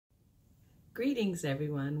Greetings,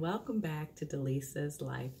 everyone. Welcome back to DeLisa's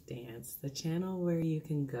Life Dance, the channel where you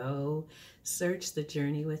can go search the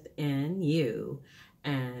journey within you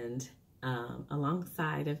and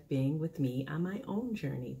alongside of being with me on my own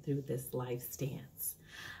journey through this life dance.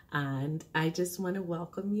 And I just want to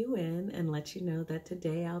welcome you in and let you know that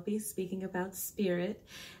today I'll be speaking about spirit,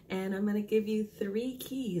 and I'm going to give you 3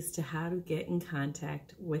 keys to how to get in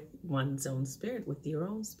contact with one's own spirit, with your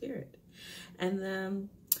own spirit. And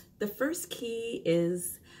the first key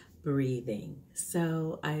is breathing.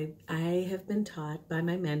 So I have been taught by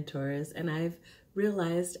my mentors, and I've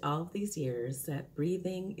realized all of these years that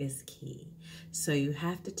breathing is key. So you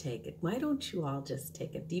have to take it. Why don't you all just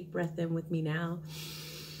take a deep breath in with me now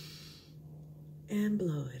and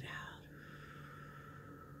blow it out.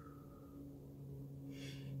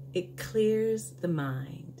 It clears the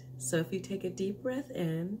mind. So if you take a deep breath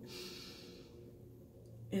in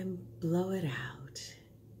and blow it out,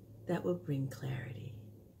 that will bring clarity.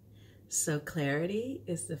 So clarity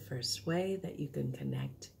is the first way that you can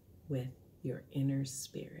connect with your inner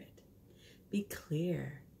spirit. Be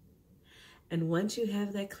clear. And once you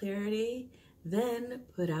have that clarity, then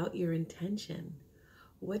put out your intention.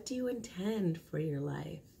 What do you intend for your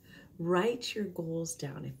life? Write your goals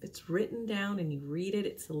down. If it's written down and you read it,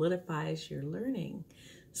 it solidifies your learning.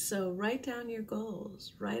 So write down your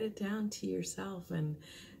goals. Write it down to yourself and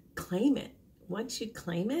claim it. Once you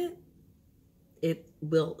claim it, it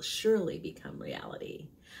will surely become reality.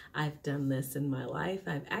 I've done this in my life.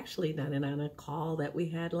 I've actually done it on a call that we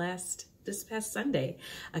had this past Sunday,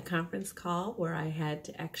 a conference call where I had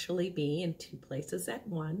to actually be in 2 places at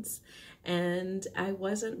once. And I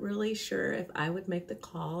wasn't really sure if I would make the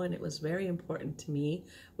call, and it was very important to me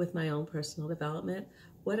with my own personal development.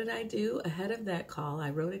 What did I do ahead of that call?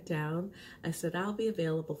 I wrote it down. I said, I'll be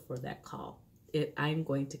available for that call. I'm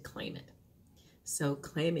going to claim it. So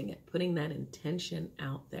claiming it, putting that intention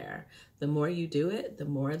out there. The more you do it, the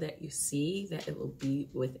more that you see that it will be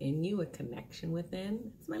within you, a connection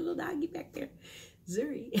within. It's my little doggy back there,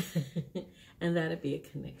 Zuri. And that'll be a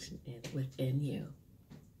connection within you.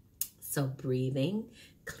 So breathing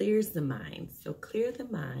clears the mind. So clear the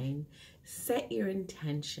mind, set your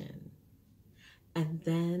intention. And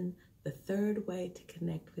then the 3rd way to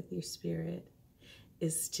connect with your spirit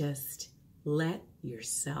is just let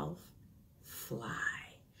yourself fly.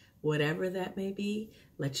 Whatever that may be,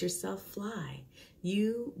 let yourself fly.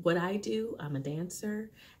 What I do, I'm a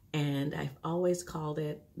dancer, and I've always called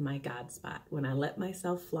it my God spot. When I let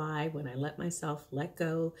myself fly, when I let myself let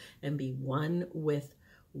go and be one with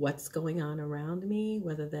what's going on around me,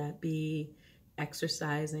 whether that be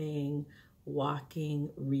exercising, walking,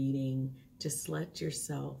 reading, just let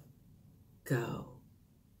yourself go.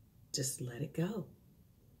 Just let it go.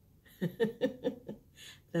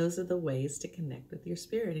 Those are the ways to connect with your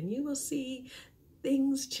spirit, and you will see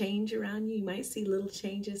things change around you. You might see little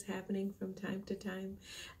changes happening from time to time.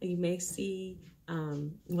 You may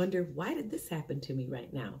wonder, why did this happen to me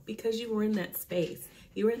right now? Because you were in that space.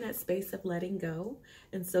 You were in that space of letting go.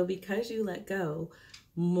 And so because you let go,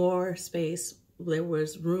 more space, there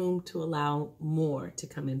was room to allow more to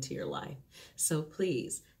come into your life. So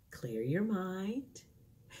please clear your mind,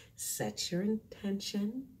 set your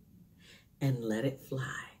intention, and let it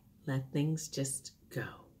fly. Let things just go.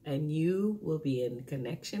 And you will be in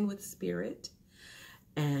connection with spirit.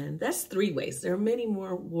 And that's 3 ways. There are many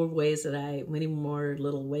more ways that many more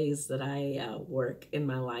little ways that I work in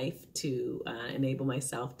my life to enable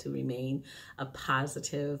myself to remain a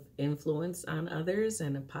positive influence on others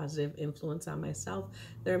and a positive influence on myself.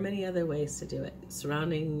 There are many other ways to do it.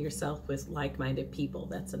 Surrounding yourself with like-minded people,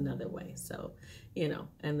 that's another way. So,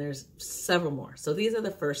 and there's several more. So these are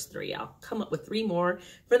the first 3. I'll come up with 3 more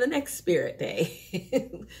for the next Spirit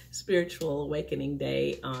Day, Spiritual Awakening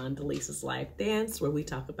Day on DeLisa's Life Dance, where we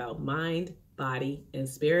talk about mind, body, and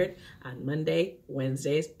spirit on Monday,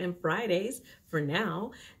 Wednesdays, and Fridays for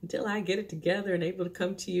now, until I get it together and able to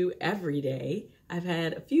come to you every day. I've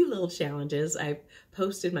had a few little challenges. I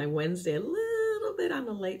posted my Wednesday a little bit on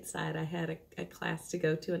the late side. I had a class to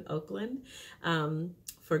go to in Oakland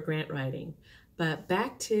for grant writing. But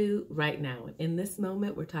back to right now. In this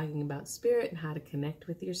moment, we're talking about spirit and how to connect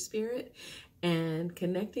with your spirit. And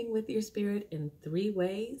connecting with your spirit in 3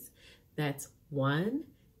 ways. That's 1,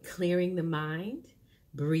 clearing the mind,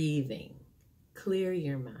 breathing. Clear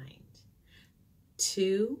your mind.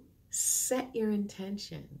 2, set your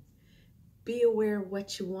intention. Be aware of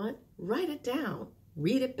what you want. Write it down.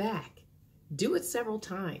 Read it back. Do it several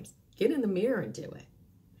times. Get in the mirror and do it.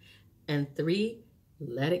 And 3,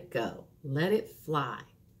 let it go. Let it fly.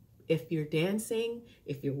 If you're dancing,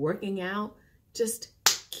 if you're working out, just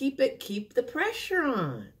keep the pressure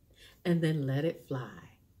on. and then let it fly.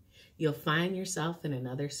 You'll find yourself in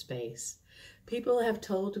another space. People have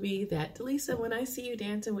told me that, DeLisa, when I see you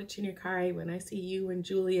dancing with Chinikari, when I see you and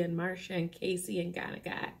Julia and Marcia and Casey and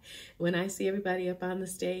Ganagai, when I see everybody up on the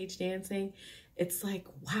stage dancing, it's like,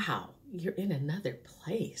 wow, you're in another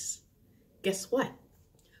place. Guess what?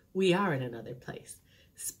 We are in another place.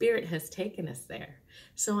 Spirit has taken us there.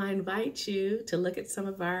 So I invite you to look at some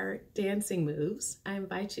of our dancing moves. I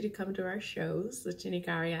invite you to come to our shows, the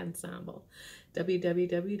Chinikari Ensemble,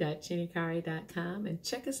 www.chinikari.com, and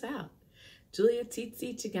check us out. Julia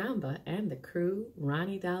Tsitsi Chigamba and the crew,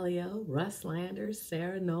 Ronnie Dalio, Russ Landers,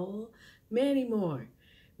 Sarah Knoll, many more.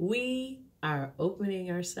 We are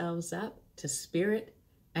opening ourselves up to spirit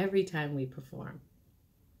every time we perform.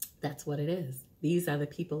 That's what it is. These are the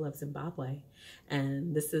people of Zimbabwe.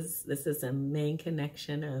 And this is a main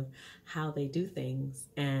connection of how they do things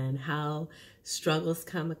and how struggles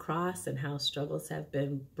come across and how struggles have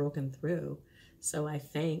been broken through. So I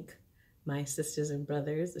thank my sisters and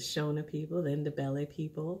brothers, the Shona people, the Ndebele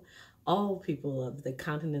people, all people of the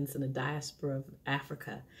continents and the diaspora of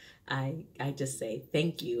Africa. I just say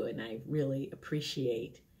thank you, and I really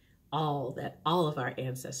appreciate all that all of our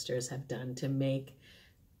ancestors have done to make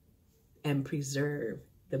and preserve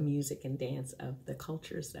the music and dance of the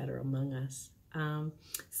cultures that are among us.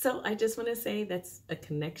 So I just want to say that's a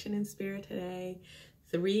connection in spirit today.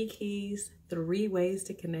 3 keys, 3 ways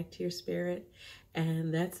to connect to your spirit.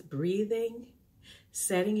 And that's breathing,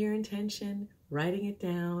 setting your intention, writing it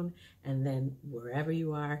down, and then wherever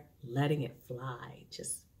you are, letting it fly.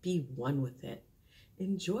 Just be one with it.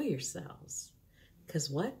 Enjoy yourselves. Because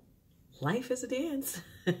what? Life is a dance.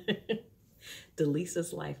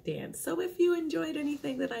 DeLisa's Life Dance. So if you enjoyed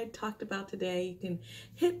anything that I talked about today, you can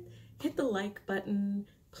hit the like button.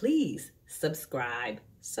 Please subscribe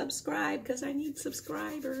because I need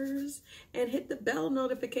subscribers, and hit the bell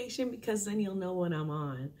notification because then you'll know when I'm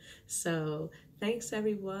on. So thanks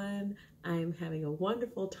everyone. I'm having a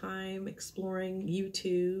wonderful time exploring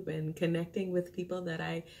YouTube and connecting with people that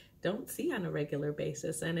I don't see on a regular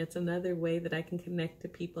basis. And it's another way that I can connect to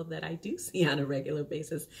people that I do see on a regular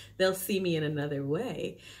basis. They'll see me in another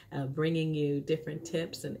way, bringing you different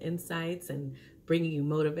tips and insights and bringing you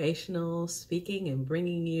motivational speaking and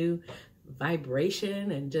bringing you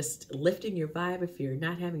vibration and just lifting your vibe. If you're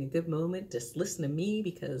not having a good moment, just listen to me,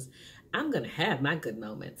 because I'm going to have my good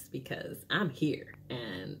moments, because I'm here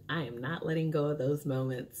and I am not letting go of those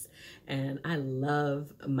moments. And I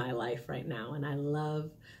love my life right now, and I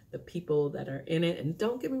love the people that are in it. And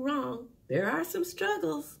don't get me wrong, there are some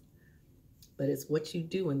struggles, but it's what you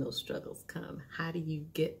do when those struggles come. How do you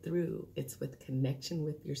get through? It's with connection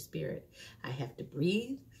with your spirit. I have to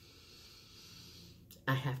breathe.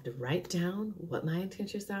 I have to write down what my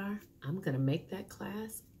intentions are. I'm going to make that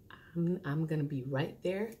class. I'm going to be right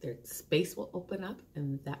there. Their space will open up,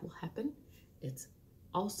 and that will happen. It's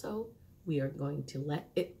also, we are going to let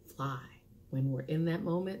it fly. When we're in that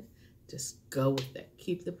moment, just go with it.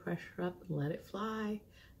 Keep the pressure up and let it fly.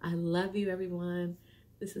 I love you, everyone.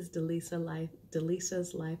 This is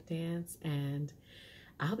DeLisa's Life Dance, and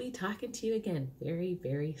I'll be talking to you again very,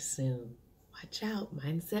 very soon. Watch out.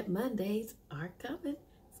 Mindset Mondays are coming.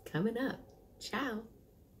 It's coming up. Ciao.